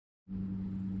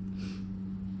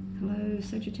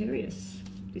Sagittarius,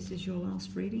 this is your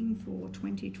last reading for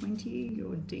 2020,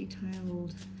 your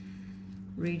detailed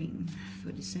reading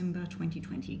for December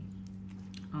 2020.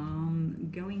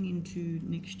 Going into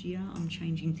next year, I'm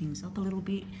changing things up a little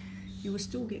bit. You will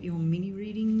still get your mini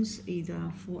readings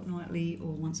either fortnightly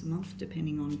or once a month,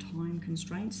 depending on time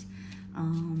constraints.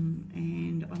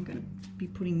 And I'm going to be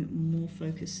putting more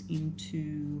focus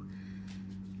into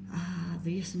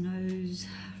the yes and no's,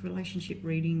 relationship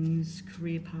readings,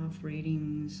 career path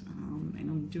readings, and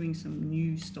I'm doing some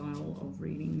new style of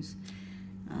readings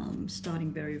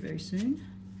starting very, very soon.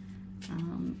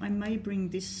 I may bring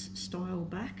this style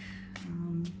back.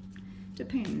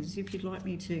 Depends. If you'd like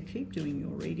me to keep doing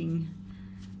your reading,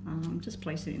 just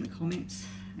place it in the comments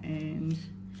and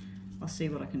I'll see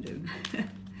what I can do.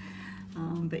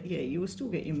 But yeah, you will still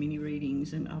get your mini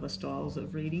readings and other styles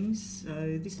of readings.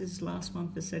 So this is the last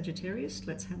one for Sagittarius.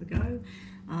 Let's have a go.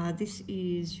 This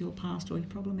is your past or your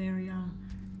problem area,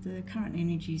 the current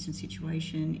energies and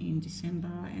situation in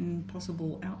December and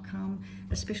possible outcome,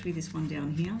 especially this one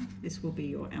down here. This will be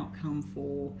your outcome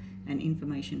for and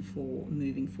information for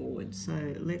moving forward.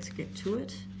 So let's get to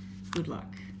it. Good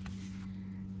luck.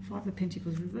 Five of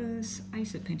Pentacles reversed,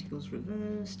 Ace of Pentacles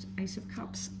reversed, Ace of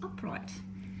Cups upright.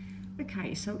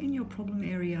 Okay, so in your problem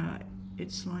area,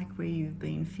 it's like where you've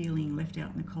been feeling left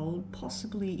out in the cold,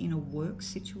 possibly in a work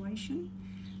situation.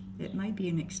 It may be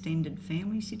an extended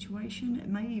family situation. It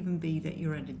may even be that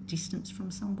you're at a distance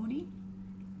from somebody.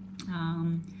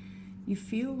 You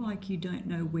feel like you don't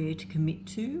know where to commit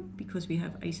to because we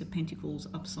have Ace of Pentacles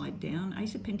upside down.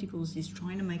 Ace of Pentacles is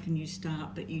trying to make a new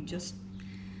start, but you just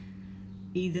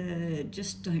either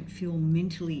just don't feel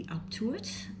mentally up to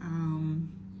it,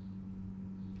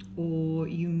 or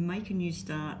you make a new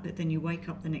start, but then you wake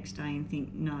up the next day and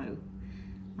think, no.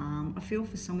 I feel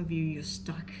for some of you, you're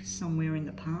stuck somewhere in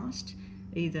the past,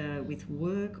 either with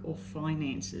work or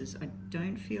finances. I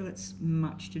don't feel it's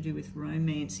much to do with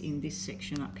romance in this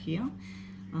section up here.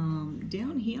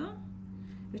 Down here,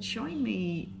 it's showing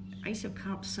me Ace of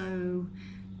Cups, so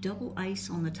double ace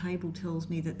on the table tells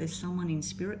me that there's someone in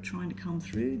spirit trying to come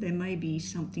through. There may be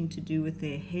something to do with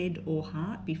their head or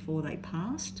heart before they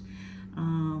passed.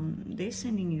 They're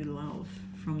sending you love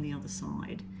from the other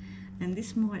side. And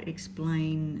this might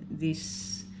explain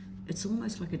this. It's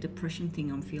almost like a depression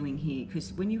thing I'm feeling here,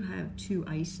 because when you have two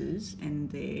aces and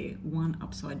they're one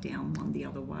upside down, one the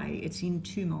other way, it's in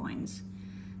two minds.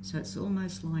 So it's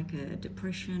almost like a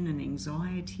depression and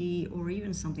anxiety, or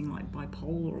even something like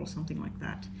bipolar or something like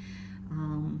that.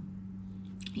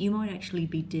 You might actually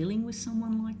be dealing with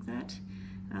someone like that,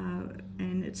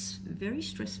 and it's very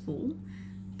stressful.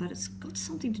 But it's got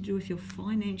something to do with your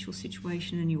financial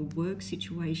situation and your work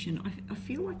situation. I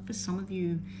feel like for some of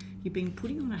you, you've been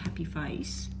putting on a happy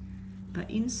face, but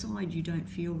inside you don't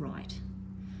feel right.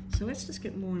 So let's just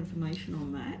get more information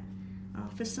on that.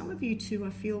 For some of you too,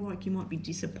 I feel like you might be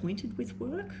disappointed with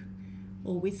work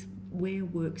or with where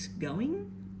work's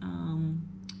going.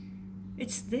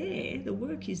 It's there, the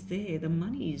work is there, the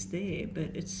money is there,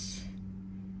 but it's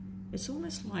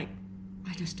almost like,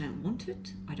 I just don't want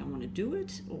it, I don't want to do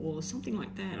it, or something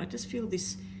like that. I just feel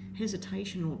this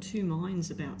hesitation or two minds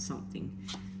about something.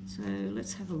 So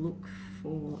let's have a look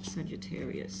for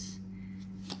Sagittarius.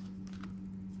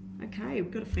 Okay,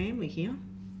 we've got a family here.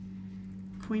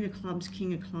 Queen of Clubs,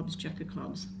 King of Clubs, Jack of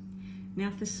Clubs. Now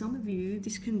for some of you,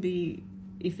 this can be,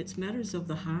 if it's matters of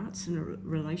the hearts and a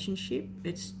relationship,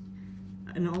 it's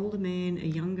an older man, a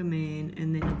younger man,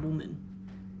 and then a woman.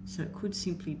 So it could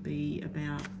simply be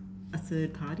about a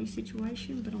third party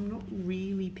situation, but I'm not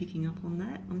really picking up on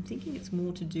that. I'm thinking it's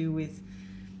more to do with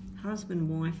husband,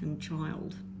 wife and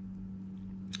child,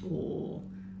 or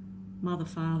mother,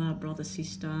 father, brother,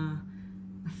 sister,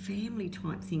 a family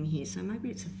type thing here. So maybe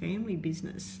it's a family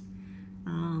business.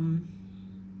 I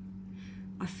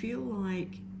feel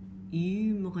like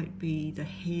you might be the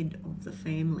head of the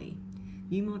family.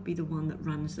 You might be the one that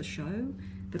runs the show,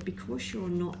 but because you're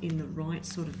not in the right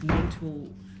sort of mental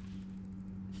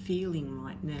feeling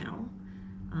right now,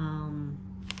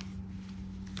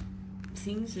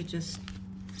 things are just,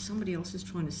 somebody else is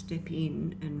trying to step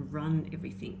in and run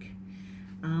everything.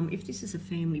 If this is a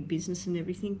family business and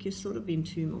everything, you're sort of in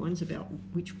two minds about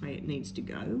which way it needs to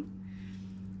go.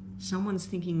 Someone's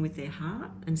thinking with their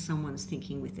heart and someone's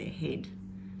thinking with their head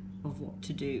of what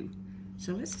to do.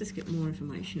 So let's just get more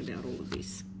information about all of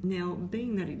this. Now,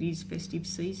 being that it is festive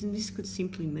season, this could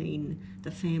simply mean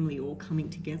the family all coming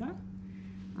together.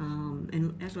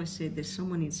 And as I said, there's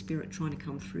someone in spirit trying to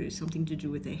come through, something to do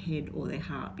with their head or their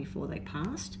heart before they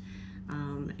passed.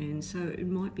 And so it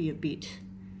might be a bit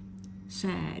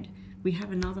sad, We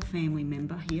have another family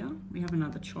member here. We have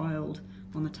another child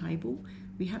on the table.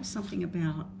 We have something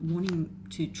about wanting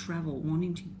to travel,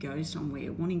 wanting to go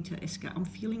somewhere, wanting to escape. I'm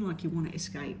feeling like you want to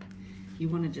escape. You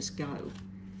want to just go.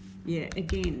 Yeah,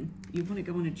 again, you want to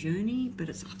go on a journey, but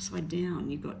it's upside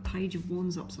down. You've got Page of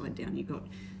Wands upside down. You've got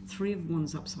Three of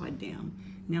Wands upside down.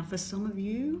 Now, for some of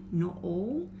you, not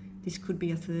all, this could be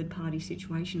a third-party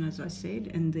situation, as I said,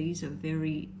 and these are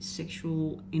very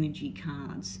sexual energy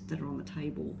cards that are on the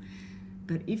table.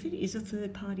 But if it is a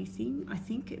third-party thing, I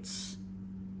think it's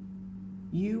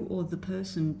you or the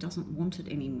person doesn't want it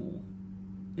anymore.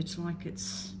 It's like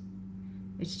it's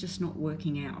just not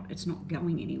working out. It's not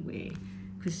going anywhere.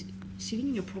 Because sitting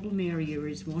in your problem area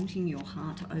is wanting your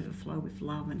heart to overflow with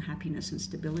love and happiness and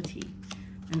stability.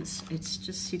 And it's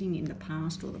just sitting in the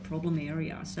past or the problem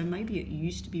area. So maybe it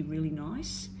used to be really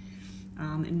nice,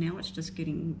 and now it's just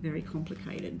getting very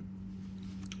complicated.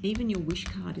 Even your wish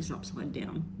card is upside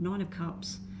down. Nine of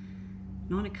Cups.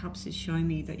 Nine of Cups is showing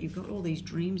me that you've got all these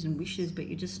dreams and wishes, but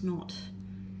you're just not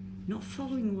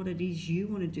following what it is you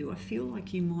want to do. I feel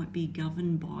like you might be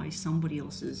governed by somebody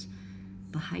else's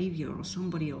behavior or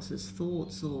somebody else's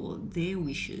thoughts or their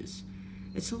wishes.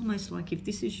 It's almost like if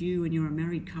this is you and you're a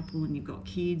married couple and you've got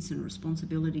kids and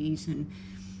responsibilities, and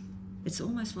it's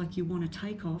almost like you want to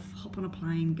take off, hop on a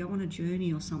plane, go on a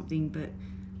journey or something, but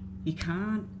you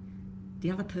can't.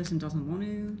 The other person doesn't want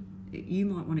to. You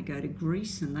might want to go to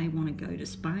Greece and they want to go to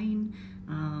Spain.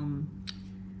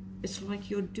 It's like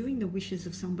you're doing the wishes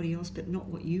of somebody else, but not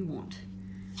what you want.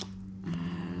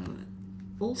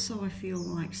 Also, I feel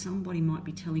like somebody might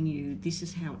be telling you this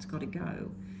is how it's got to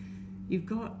go. You've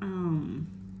got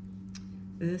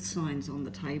earth signs on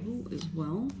the table as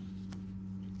well.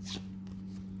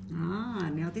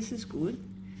 Now this is good.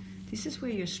 This is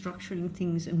where you're structuring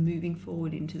things and moving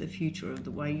forward into the future of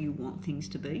the way you want things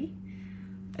to be.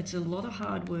 It's a lot of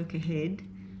hard work ahead,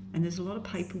 and there's a lot of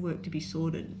paperwork to be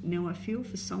sorted. Now, I feel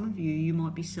for some of you, you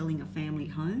might be selling a family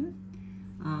home.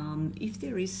 If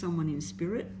there is someone in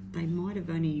spirit, they might have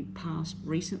only passed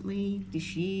recently,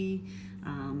 this year,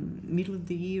 middle of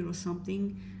the year or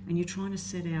something, and you're trying to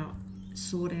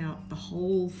sort out the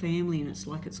whole family, and it's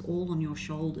like it's all on your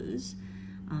shoulders.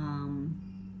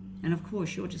 And of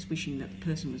course, you're just wishing that the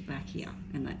person was back here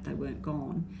and that they weren't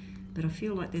gone. But I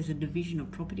feel like there's a division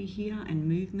of property here and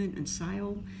movement and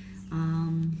sale. A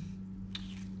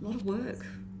lot of work.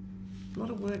 A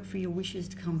lot of work for your wishes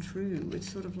to come true. It's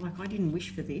sort of like, I didn't wish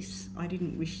for this. I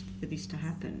didn't wish for this to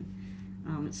happen.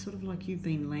 It's sort of like you've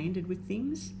been landed with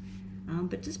things.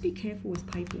 But just be careful with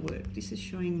paperwork. This is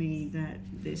showing me that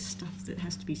there's stuff that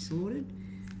has to be sorted.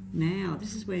 Now,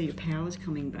 this is where your power's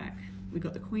coming back. We've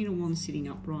got the Queen of Wands sitting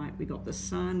upright. We've got the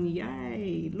Sun.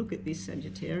 Yay! Look at this,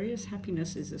 Sagittarius.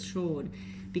 Happiness is assured.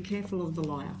 Be careful of the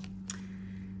liar.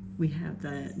 We have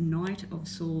the Knight of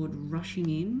Swords rushing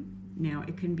in. Now,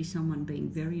 it can be someone being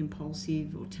very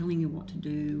impulsive or telling you what to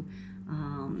do.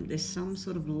 There's some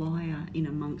sort of liar in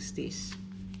amongst this.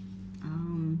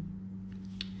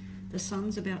 The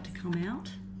Sun's about to come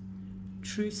out.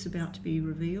 Truth's about to be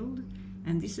revealed.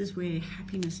 And this is where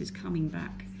happiness is coming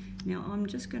back. Now, I'm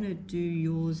just going to do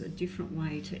yours a different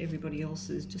way to everybody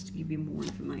else's, just to give you more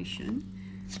information.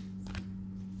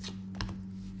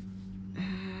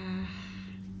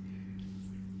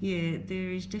 Yeah,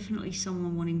 there is definitely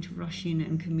someone wanting to rush in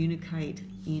and communicate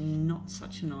in not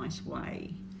such a nice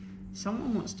way.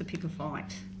 Someone wants to pick a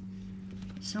fight.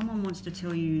 Someone wants to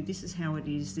tell you, this is how it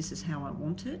is, this is how I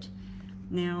want it.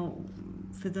 Now,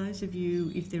 for those of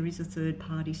you, if there is a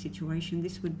third-party situation,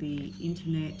 this would be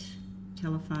internet,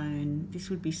 telephone. This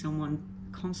would be someone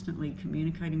constantly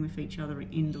communicating with each other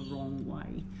in the wrong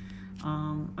way.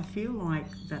 I feel like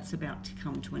that's about to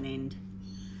come to an end.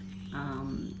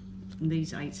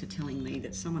 These eights are telling me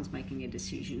that someone's making a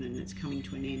decision and it's coming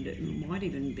to an end. It might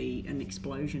even be an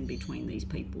explosion between these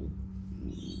people.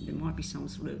 There might be some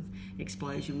sort of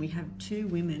explosion. We have two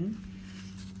women,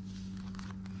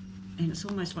 and it's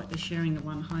almost like they're sharing the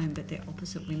one home, but they're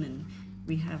opposite women.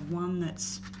 We have one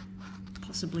that's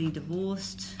possibly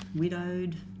divorced,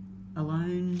 widowed,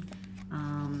 alone.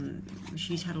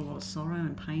 She's had a lot of sorrow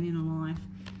and pain in her life.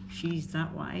 She's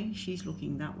that way. She's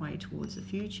looking that way towards the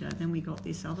future. Then we got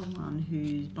this other one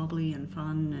who's bubbly and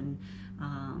fun,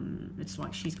 and it's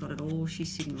like she's got it all.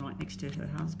 She's sitting right next to her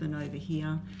husband over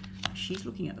here. She's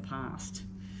looking at the past.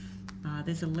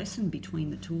 There's a lesson between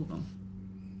the two of them.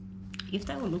 If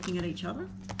they were looking at each other,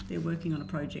 they're working on a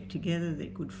project together, they're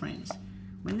good friends.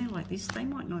 When they're like this, they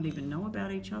might not even know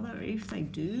about each other. If they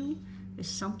do, there's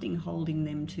something holding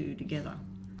them two together.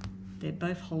 They're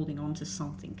both holding on to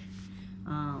something.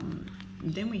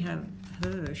 Then we have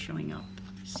her showing up,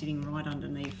 sitting right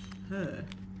underneath her.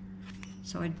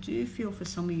 So I do feel for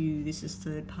some of you, this is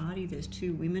third party. There's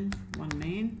 2 women, 1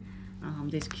 man.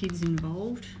 There's kids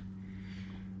involved.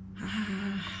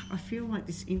 I feel like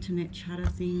this internet chatter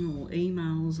thing or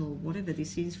emails or whatever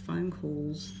this is, phone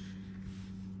calls.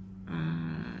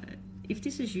 If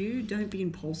this is you, don't be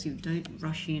impulsive. Don't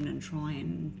rush in and try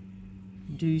and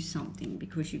do something,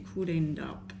 because you could end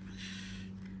up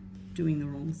doing the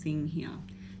wrong thing here.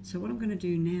 So what I'm going to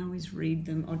do now is read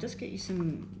them. I'll just get you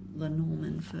some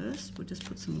Lenormand first. We'll just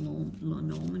put some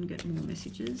Lenormand, get more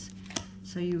messages.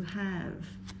 So you have,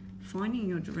 finding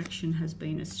your direction has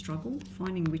been a struggle,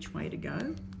 finding which way to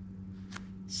go.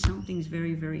 Something's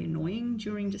very, very annoying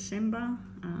during December.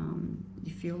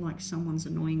 You feel like someone's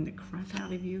annoying the crap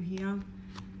out of you here.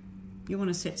 You want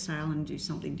to set sail and do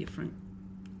something different.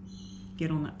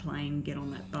 Get on that plane, get on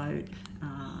that boat,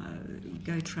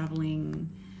 go traveling,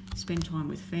 spend time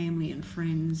with family and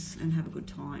friends and have a good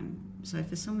time. So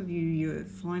for some of you, you're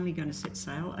finally going to set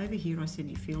sail. Over here I said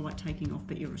you feel like taking off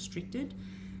but you're restricted.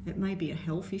 It may be a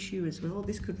health issue as well.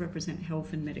 This could represent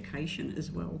health and medication as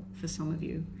well for some of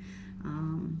you.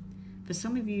 For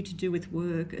some of you, to do with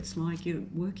work, it's like you're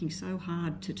working so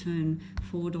hard to turn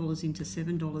 $4 into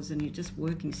 $7 and you're just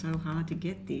working so hard to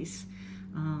get this,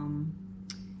 and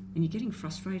you're getting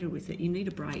frustrated with it. You need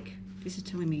a break. This is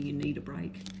telling me you need a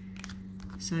break.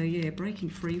 So yeah, breaking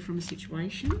free from a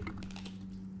situation.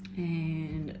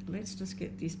 And let's just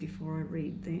get this before I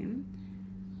read them.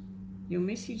 Your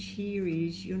message here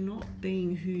is you're not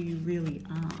being who you really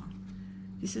are.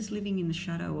 This is living in the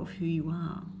shadow of who you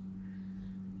are.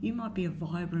 You might be a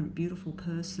vibrant, beautiful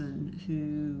person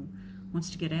who wants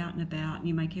to get out and about and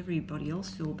you make everybody else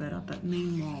feel better, but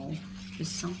meanwhile, there's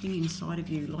something inside of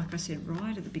you, like I said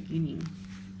right at the beginning,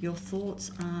 your thoughts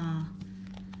are,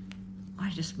 I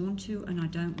just want to and I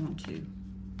don't want to.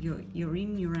 You're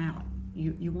in, you're out.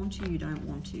 You want to, you don't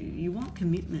want to. You want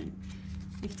commitment.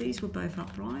 If these were both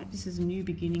upright, this is a new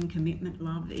beginning, commitment,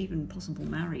 love, even possible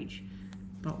marriage,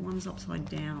 but one's upside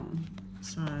down.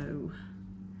 So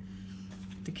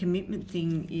the commitment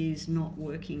thing is not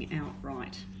working out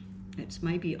right. It's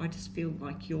maybe, I just feel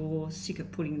like you're sick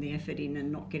of putting the effort in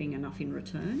and not getting enough in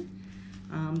return.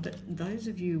 But those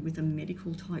of you with a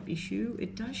medical type issue,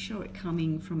 it does show it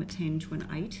coming from a 10 to an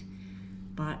 8,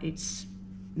 but it's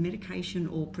medication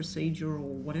or procedure or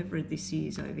whatever this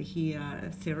is over here,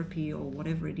 therapy or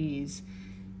whatever it is.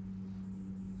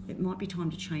 It might be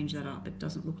time to change that up. It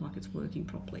doesn't look like it's working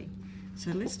properly.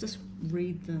 So let's just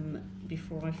read them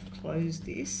before I close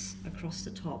this across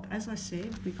the top. As I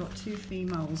said, we've got 2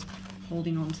 females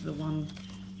holding on to the one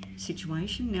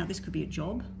situation. Now this could be a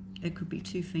job. It could be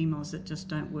 2 females that just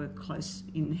don't work close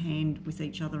in hand with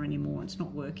each other anymore. It's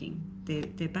not working.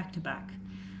 They're back to back.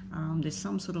 There's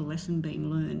some sort of lesson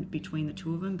being learned between the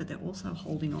 2 of them, but they're also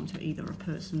holding on to either a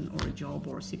person or a job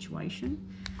or a situation.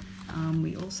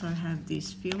 We also have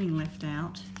this feeling left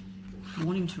out,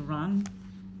 wanting to run,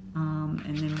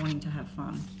 and then wanting to have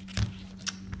fun.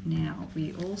 Now,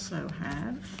 we also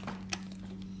have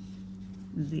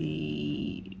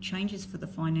the changes for the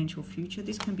financial future.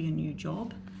 This can be a new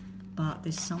job, but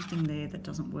there's something there that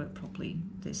doesn't work properly.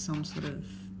 There's some sort of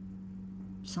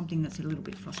something that's a little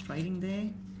bit frustrating there.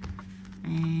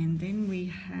 And then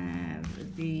we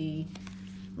have the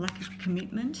lack of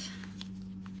commitment,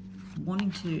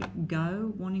 wanting to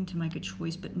go, wanting to make a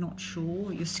choice but not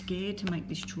sure. You're scared to make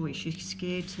this choice. You're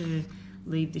scared to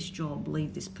leave this job,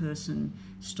 leave this person,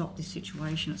 stop this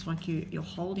situation. It's like you're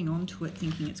holding on to it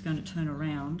thinking it's going to turn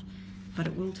around, but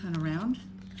it will turn around.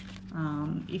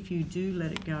 If you do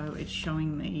let it go, it's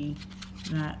showing me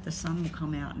that the sun will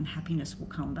come out and happiness will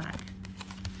come back.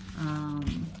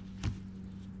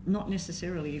 Not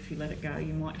necessarily if you let it go,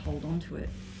 you might hold on to it.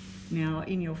 Now,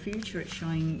 in your future, it's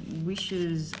showing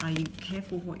wishes. Are you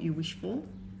careful what you wish for?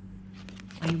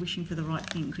 Are you wishing for the right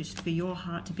thing? Because for your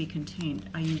heart to be content,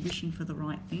 are you wishing for the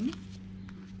right thing?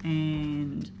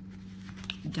 And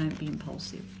don't be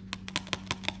impulsive.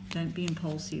 Don't be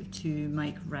impulsive to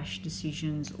make rash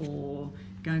decisions or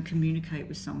go and communicate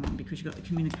with someone, because you've got the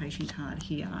communication card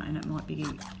here, and it might be,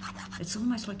 it's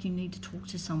almost like you need to talk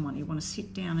to someone. You want to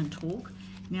sit down and talk.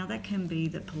 Now that can be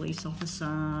the police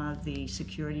officer, the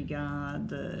security guard,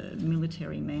 the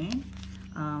military man,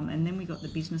 and then we got the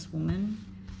businesswoman,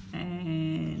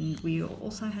 and we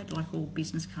also had like all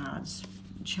business cards,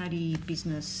 chatty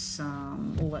business,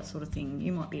 all that sort of thing.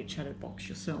 You might be a chatterbox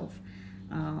yourself.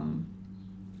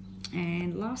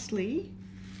 And lastly,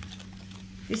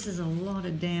 this is a lot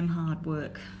of damn hard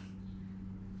work.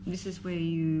 This is where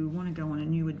you want to go on a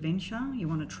new adventure, you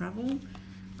want to travel.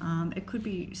 It could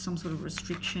be some sort of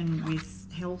restriction with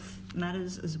health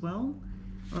matters as well,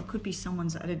 or it could be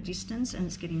someone's at a distance and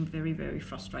it's getting very, very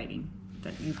frustrating.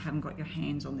 that you haven't got your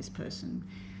hands on this person.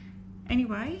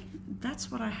 Anyway,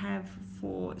 that's what I have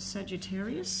for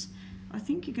Sagittarius. I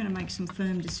think you're going to make some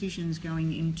firm decisions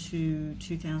going into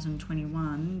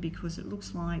 2021 because it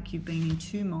looks like you've been in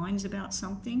two minds about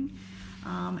something.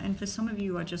 And for some of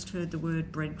you, I just heard the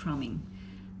word breadcrumbing.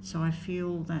 So I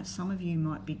feel that some of you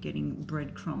might be getting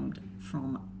breadcrumbed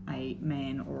from a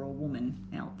man or a woman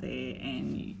out there,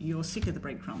 and you're sick of the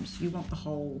breadcrumbs. You want the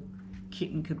whole kit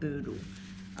and caboodle.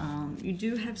 You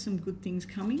do have some good things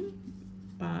coming,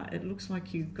 but it looks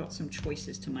like you've got some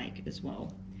choices to make as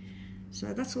well.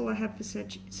 So that's all I have for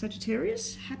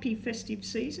Sagittarius. Happy festive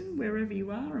season wherever you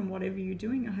are and whatever you're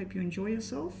doing. I hope you enjoy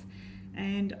yourself,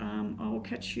 and I'll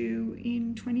catch you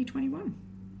in 2021.